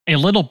A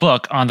Little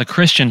Book on the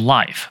Christian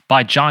Life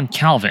by John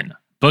Calvin,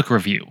 Book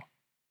Review.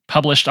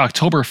 Published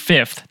October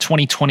 5th,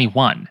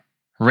 2021.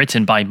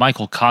 Written by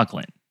Michael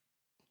Coughlin.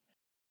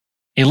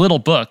 A Little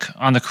Book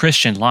on the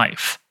Christian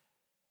Life.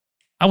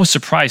 I was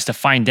surprised to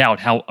find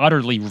out how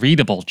utterly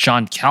readable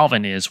John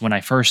Calvin is when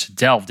I first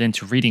delved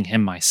into reading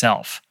him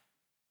myself.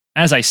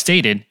 As I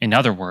stated, in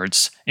other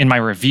words, in my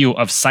review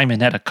of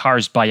Simonetta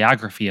Carr's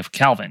biography of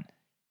Calvin,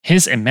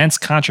 his immense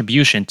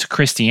contribution to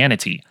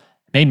Christianity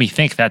made me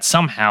think that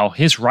somehow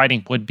his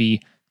writing would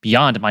be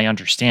beyond my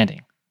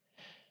understanding.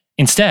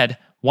 Instead,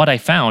 what I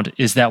found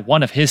is that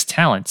one of his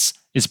talents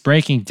is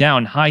breaking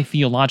down high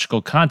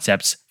theological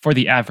concepts for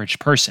the average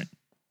person.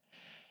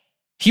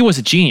 He was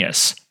a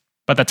genius,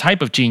 but the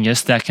type of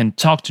genius that can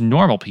talk to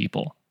normal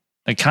people,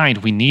 the kind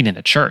we need in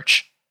a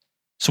church.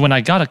 So when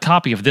I got a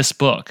copy of this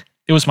book,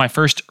 it was my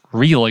first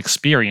real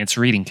experience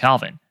reading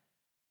Calvin.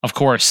 Of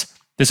course,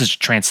 this is a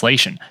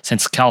translation,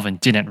 since Calvin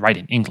didn't write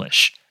in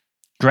English.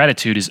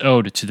 Gratitude is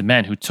owed to the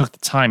men who took the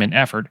time and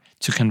effort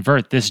to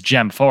convert this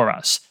gem for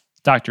us,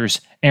 Drs.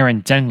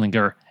 Aaron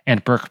Denlinger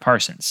and Burk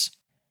Parsons.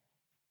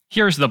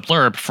 Here's the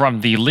blurb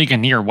from the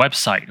Ligonier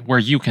website where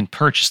you can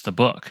purchase the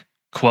book.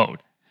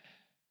 Quote,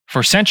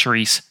 "For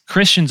centuries,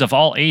 Christians of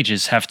all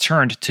ages have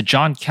turned to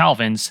John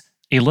Calvin's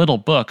A Little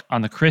Book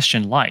on the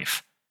Christian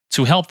Life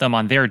to help them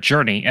on their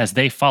journey as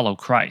they follow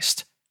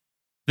Christ.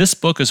 This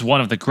book is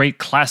one of the great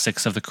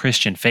classics of the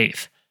Christian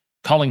faith,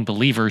 calling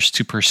believers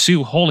to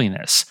pursue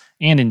holiness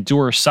and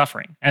endure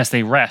suffering as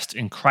they rest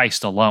in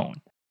Christ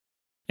alone.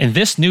 In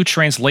this new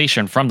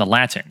translation from the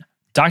Latin,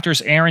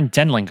 Drs. Aaron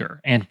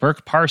Denlinger and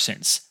Burk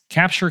Parsons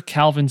capture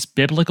Calvin's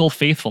biblical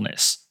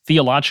faithfulness,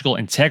 theological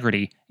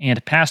integrity,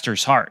 and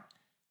pastor's heart.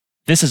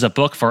 This is a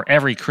book for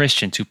every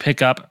Christian to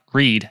pick up,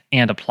 read,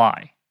 and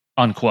apply."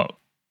 Unquote.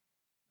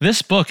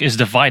 This book is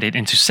divided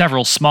into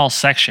several small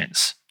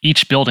sections,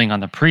 each building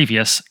on the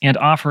previous and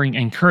offering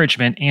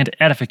encouragement and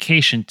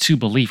edification to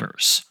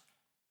believers.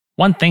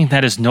 One thing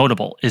that is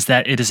notable is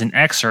that it is an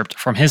excerpt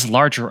from his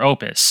larger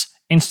opus,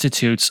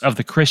 Institutes of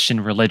the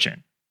Christian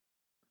Religion.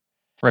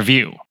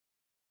 Review.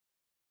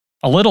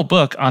 A Little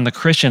Book on the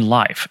Christian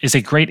Life is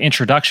a great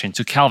introduction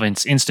to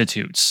Calvin's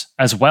Institutes,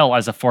 as well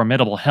as a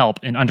formidable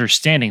help in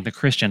understanding the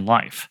Christian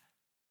life.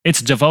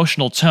 Its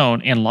devotional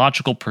tone and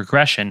logical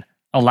progression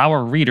allow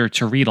a reader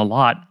to read a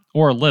lot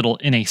or a little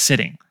in a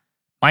sitting.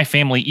 My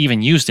family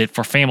even used it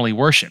for family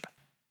worship.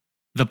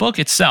 The book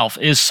itself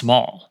is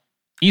small,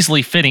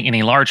 easily fitting in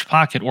a large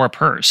pocket or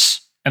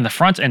purse, and the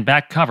front and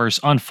back covers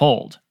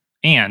unfold,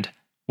 and,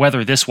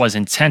 whether this was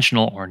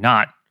intentional or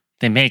not,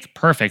 they make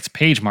perfect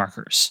page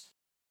markers.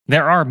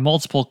 There are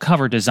multiple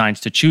cover designs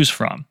to choose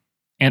from,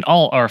 and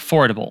all are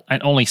affordable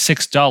at only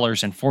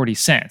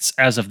 $6.40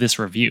 as of this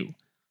review.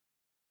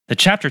 The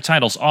chapter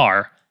titles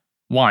are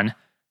 1.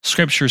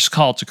 Scripture's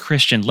Call to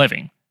Christian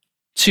Living,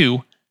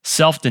 2.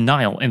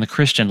 Self-Denial in the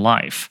Christian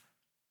Life,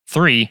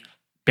 3.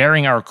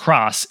 Bearing Our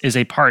Cross is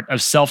a Part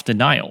of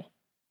Self-Denial,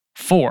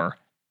 4.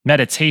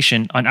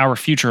 Meditation on Our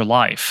Future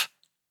Life,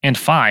 and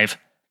 5.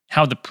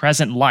 How the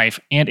Present Life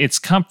and its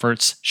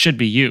Comforts Should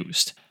Be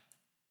Used.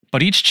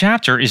 But each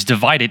chapter is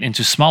divided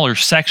into smaller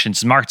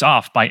sections marked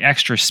off by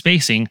extra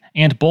spacing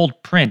and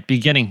bold print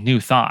beginning new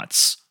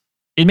thoughts.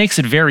 It makes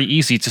it very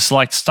easy to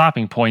select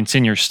stopping points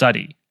in your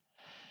study.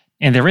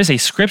 And there is a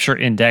scripture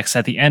index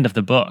at the end of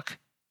the book.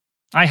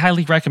 I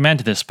highly recommend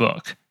this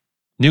book.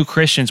 New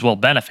Christians will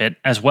benefit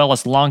as well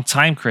as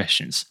long-time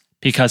Christians,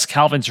 because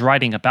Calvin's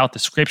writing about the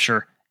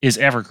scripture is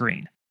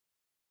evergreen.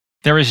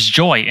 There is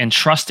joy in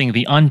trusting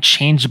the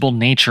unchangeable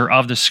nature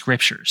of the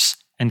scriptures,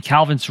 and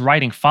Calvin's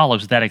writing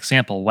follows that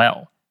example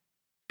well.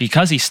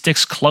 Because he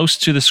sticks close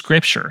to the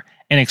scripture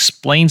and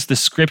explains the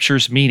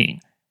scripture's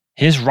meaning,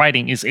 his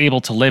writing is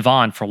able to live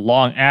on for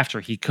long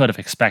after he could have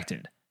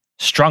expected.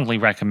 Strongly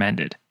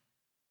recommended.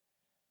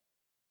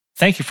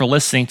 Thank you for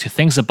listening to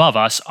Things Above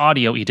Us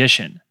Audio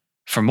Edition.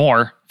 For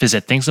more,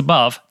 visit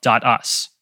thingsabove.us.